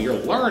like, you're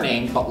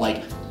learning, but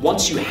like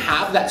once you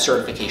have that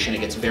certification, it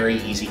gets very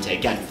easy to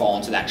again fall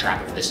into that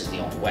trap of this is the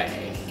only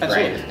way,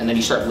 Absolutely. right? And then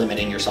you start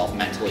limiting yourself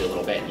mentally a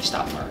little bit and you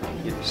stop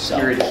learning. So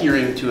You're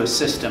adhering to a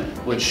system,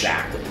 which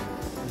exactly.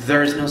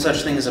 There's no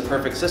such thing as a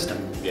perfect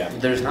system. Yeah.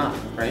 There's not,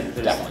 right?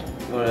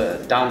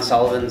 Definitely. Don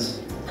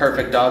Sullivan's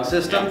perfect dog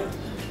system.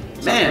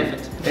 Yeah.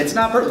 Man, it's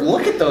not perfect.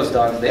 Look at those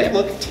dogs. They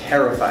look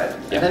terrified.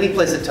 Yeah. And any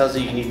place that tells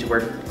you you need to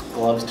wear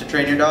gloves to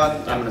train your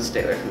dog, I'm going to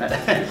stay away from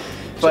that.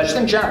 But just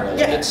in general,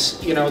 yeah.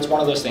 it's, you know, it's one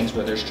of those things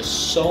where there's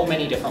just so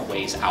many different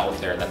ways out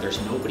there that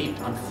there's nobody,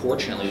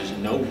 unfortunately, there's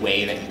no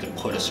way that you can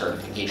put a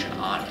certification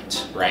on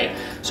it, right?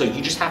 So you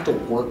just have to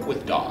work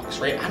with dogs,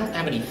 right? I don't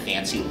have any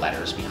fancy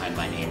letters behind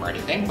my name or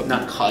anything, but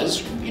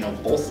because, you know,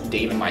 both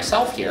Dave and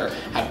myself here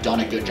have done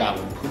a good job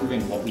of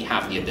proving what we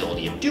have the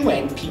ability of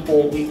doing,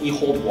 we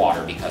hold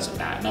water because of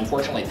that. And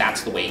unfortunately,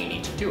 that's the way you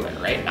need to do it,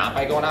 right? Not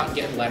by going out and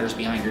getting letters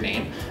behind your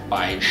name,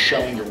 by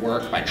showing your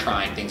work, by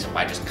trying things, and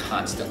by just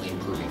constantly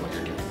improving what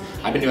you're doing.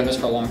 I've been doing this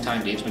for a long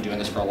time, Dave's been doing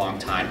this for a long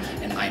time,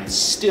 and I'm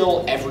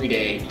still every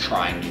day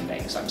trying new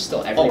things. I'm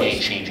still every day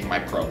changing my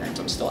programs.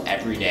 I'm still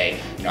every day,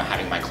 you know,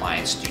 having my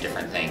clients do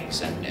different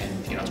things. And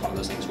you know, it's one of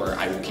those things where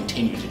I will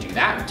continue to do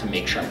that to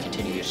make sure I'm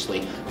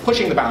continuously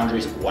pushing the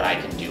boundaries of what I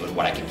can do and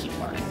what I can keep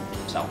learning.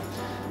 So,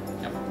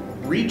 yep.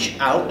 Reach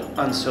out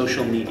on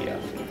social media.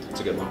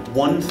 That's a good one.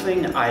 One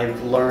thing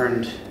I've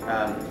learned,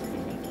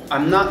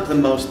 I'm not the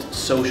most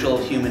social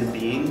human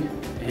being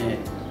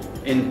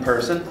in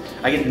person.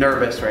 I get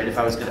nervous, right, if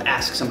I was gonna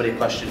ask somebody a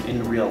question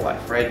in real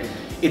life, right?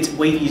 It's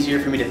way easier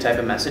for me to type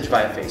a message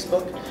via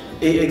Facebook.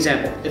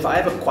 Example, if I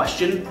have a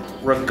question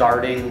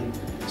regarding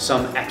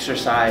some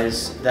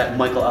exercise that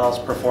Michael Ellis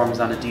performs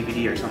on a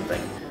DVD or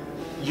something,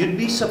 you'd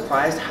be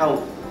surprised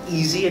how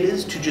easy it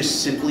is to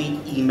just simply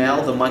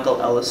email the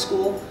Michael Ellis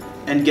School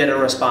and get a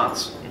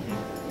response.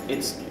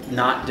 It's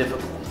not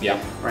difficult. Yeah.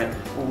 Right.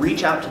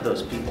 Reach out to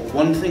those people.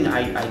 One thing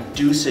I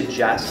do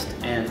suggest,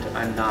 and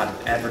I'm not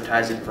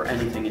advertising for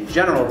anything in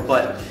general,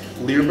 but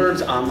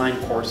Learbird's online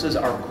courses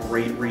are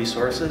great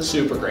resources.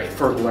 Super great.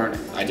 For learning.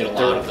 I did a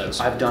lot of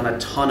those. I've done a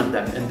ton of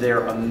them, and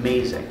they're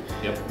amazing.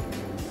 Yep.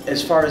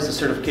 As far as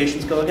the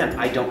certifications go, again,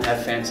 I don't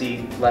have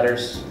fancy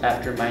letters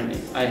after my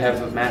name. I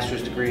have a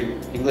master's degree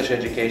in English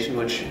education,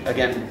 which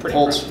again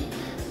holds.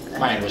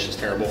 My English is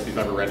terrible if you've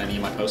ever read any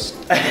of my posts.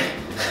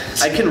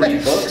 I can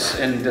read books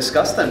and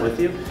discuss them with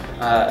you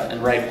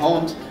and write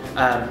poems,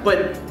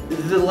 but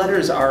the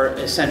letters are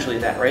essentially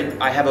that, right?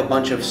 I have a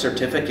bunch of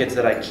certificates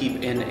that I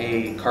keep in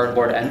a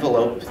cardboard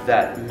envelope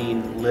that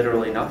mean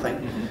literally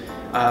nothing.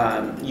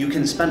 You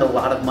can spend a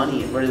lot of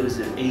money. What was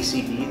it,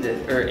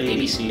 ACB or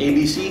ABC?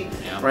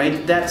 ABC, yeah.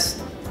 Right?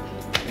 That's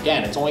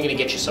again, it's only going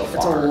to get you so far.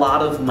 It's a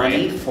lot of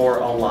money for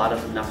a lot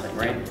of nothing,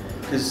 right?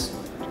 Because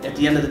at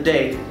the end of the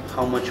day,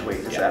 how much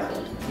weight does that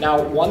hold?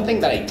 Now, one thing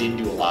that I did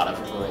do a lot of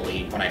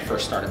early when I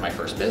first started my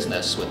first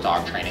business with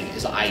dog training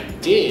is I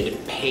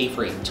did pay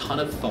for a ton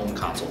of phone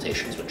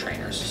consultations with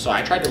trainers. So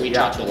I tried to reach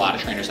out to a lot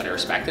of trainers that I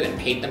respected and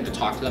paid them to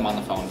talk to them on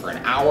the phone for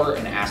an hour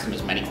and ask them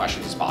as many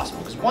questions as possible.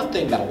 Because one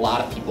thing that a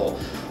lot of people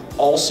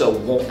also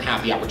won't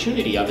have the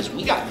opportunity of is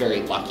we got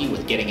very lucky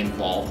with getting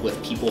involved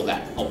with people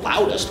that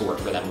allowed us to work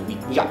for them.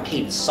 We got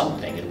paid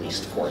something at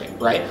least for it,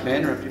 right? May I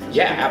interrupt you for a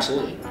Yeah, second?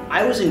 absolutely.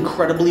 I was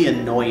incredibly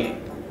annoying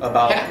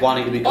about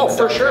wanting to become a dog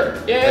for sure.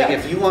 trainer. Yeah, like yeah.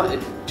 if you want,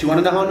 do you want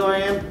to know how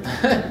annoying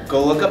I am?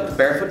 Go look up the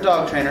Barefoot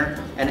Dog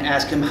Trainer and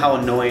ask him how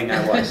annoying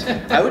I was.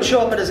 I would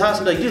show up at his house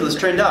and be like, dude, let's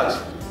train dogs.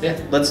 Yeah.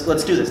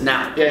 Let's do this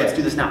now. Yeah, Let's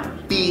do this now.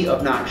 Be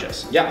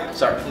obnoxious. Yeah.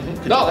 Sorry.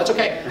 No, that's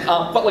okay.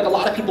 But like a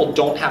lot of people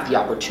don't have the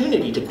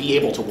opportunity to be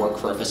able to work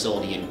for a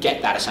facility and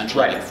get that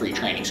essentially like free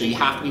training. So you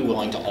have to be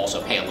willing to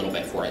also pay a little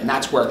bit for it. And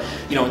that's where,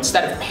 you know,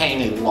 instead of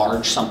paying a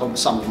large sum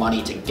of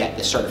money to get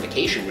the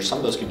certification, which some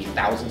of those could be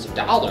thousands of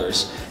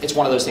dollars, it's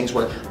one of those things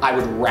where I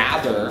would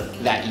rather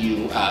that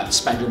you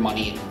spend your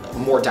money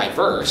more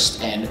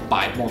diverse and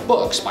buy more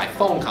books, buy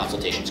phone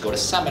consultations, go to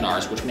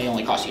seminars, which may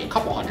only cost you a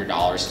couple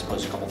 $100s as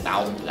opposed to a couple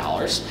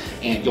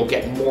 $1,000s, and you'll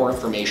get more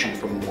information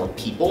from more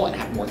people and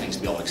have more things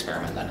to be able to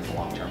experiment then in the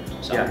long term.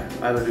 So. Yeah,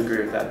 I would agree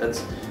with that.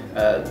 That's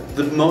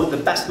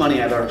the best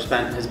money I've ever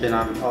spent has been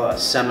on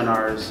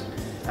seminars,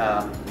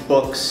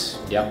 books.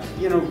 Yep.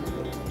 You know,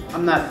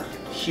 I'm not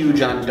huge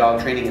on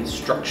dog training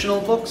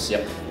instructional books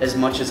as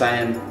much as I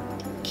am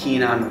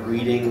keen on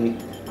reading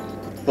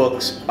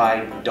books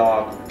by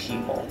dog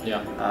people.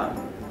 Yeah.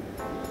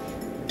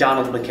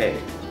 Donald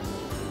McCaig,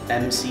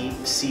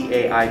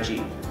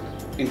 McCaig.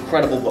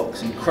 Incredible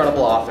books,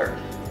 incredible author.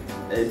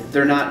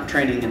 They're not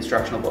training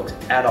instructional books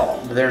at all.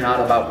 They're not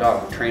about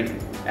dog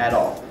training at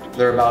all.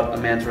 They're about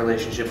a man's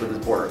relationship with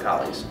his border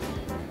collies.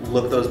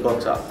 Look those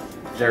books up.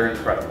 They're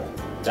incredible.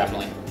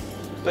 Definitely.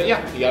 But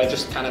yeah, you gotta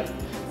just kind of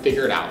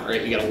figure it out,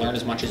 right? You gotta learn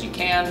as much as you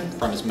can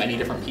from as many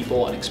different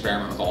people and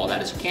experiment with all of that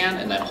as you can,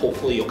 and then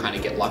hopefully you'll kind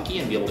of get lucky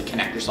and be able to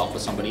connect yourself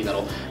with somebody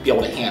that'll be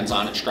able to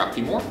hands-on instruct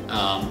you more.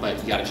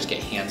 But you gotta just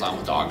get hands-on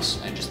with dogs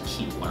and just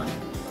keep learning.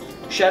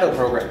 Shadow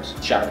programs.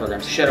 Shadow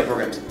programs. Shadow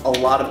programs. A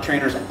lot of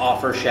trainers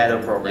offer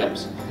shadow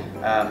programs.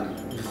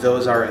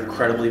 Those are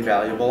incredibly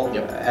valuable.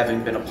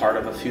 Having been a part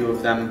of a few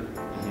of them,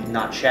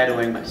 not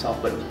shadowing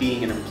myself, but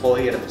being an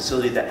employee at a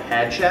facility that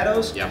had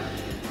shadows.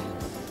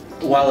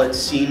 While it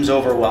seems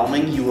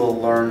overwhelming, you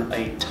will learn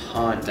a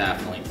ton.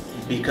 Definitely.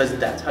 Because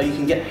that's how you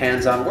can get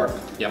hands-on work.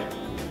 Yep,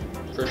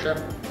 for sure.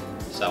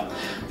 So,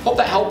 hope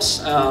that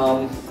helps.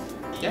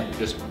 Yeah,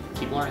 just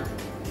keep learning.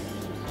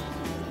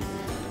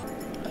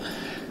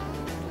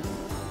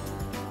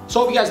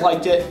 So, if you guys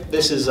liked it,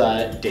 this is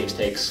Dave's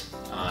takes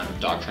on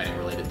dog training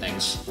related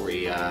things.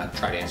 We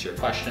try to answer your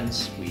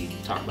questions, we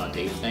talk about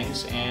Dave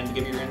things, and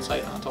give you your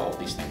insight onto all of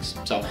these things.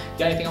 So, you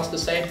got anything else to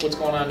say? What's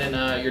going on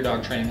in your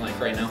dog training life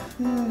right now?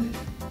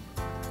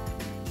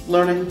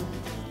 Learning,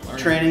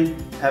 training,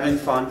 having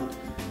fun.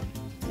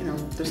 You know,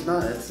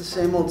 it's the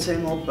same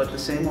old, but the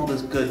same old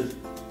is good.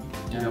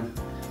 Yeah, You know,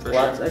 for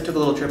well, sure. I took a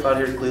little trip out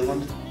here to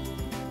Cleveland,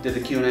 did the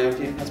Q&A with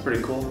you. That's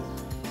pretty cool.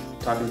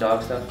 Talking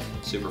dog stuff.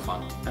 Super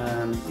fun.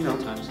 You know,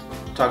 Times.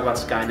 talk about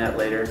Skynet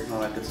later, and all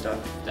that good stuff.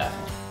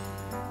 Definitely.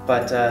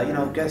 But, you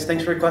know, guys,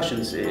 thanks for your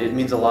questions. It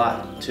means a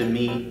lot to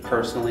me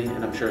personally,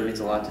 and I'm sure it means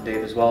a lot to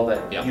Dave as well,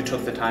 that Yep. you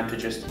took the time to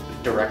just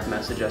direct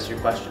message us your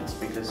questions,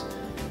 because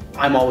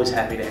I'm always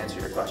happy to answer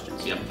your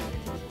questions. Yep,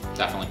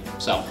 definitely.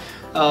 So,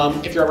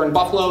 if you're ever in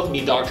Buffalo,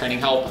 need dog training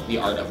help, The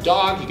Art of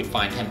Dog, you can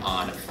find him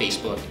on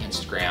Facebook,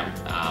 Instagram,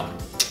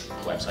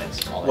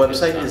 websites, all that good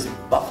Website stuff. is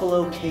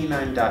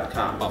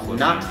buffalocanine.com, Buffalocanine.com.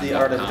 not The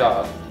Art of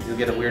Dog. You'll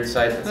get a weird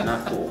site that's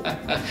not cool.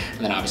 And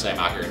then obviously I'm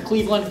out here in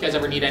Cleveland if you guys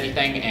ever need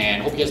anything,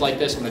 and hope you guys like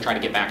this. I'm gonna try to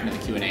get back into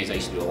the Q&As. I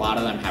used to do a lot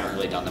of them, haven't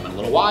really done them in a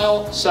little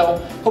while. So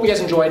hope you guys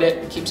enjoyed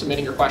it. Keep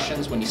submitting your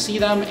questions when you see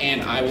them,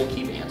 and I will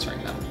keep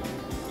answering them.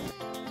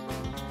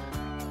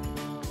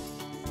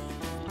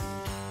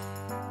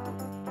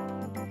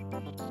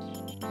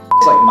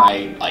 It's like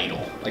my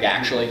idol. Like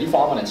actually, do you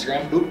follow him on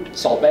Instagram? Who?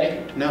 Salt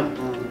Bay? No.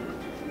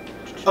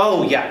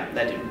 Oh, yeah,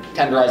 that dude.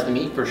 Tenderize the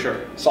meat, For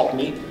sure. salt the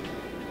meat.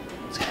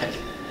 This guy.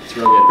 It's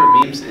real good. For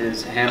memes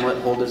is Hamlet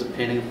holding a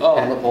painting of Oh.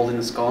 Hamlet holding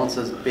the skull and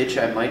says,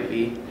 "Bitch, I might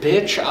be."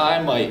 Bitch,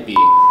 I might be.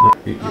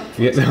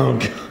 Yeah, no.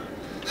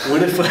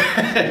 What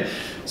if?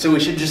 So we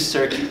should just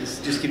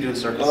keep doing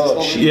circles. Oh, this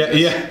whole shit.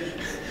 meeting?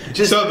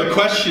 Yeah. So the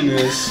question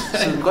is,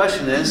 So the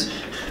question is,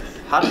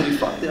 how do we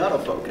fuck the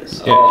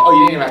autofocus? Yeah. Oh, you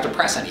didn't even have to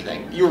press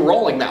anything. You were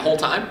rolling that whole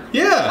time?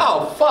 yeah.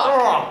 Oh, fuck.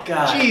 Oh,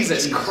 God.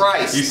 Jesus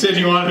Christ. You said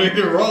you wanted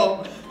me to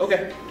roll.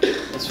 Okay,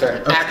 that's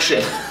fair.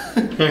 Action.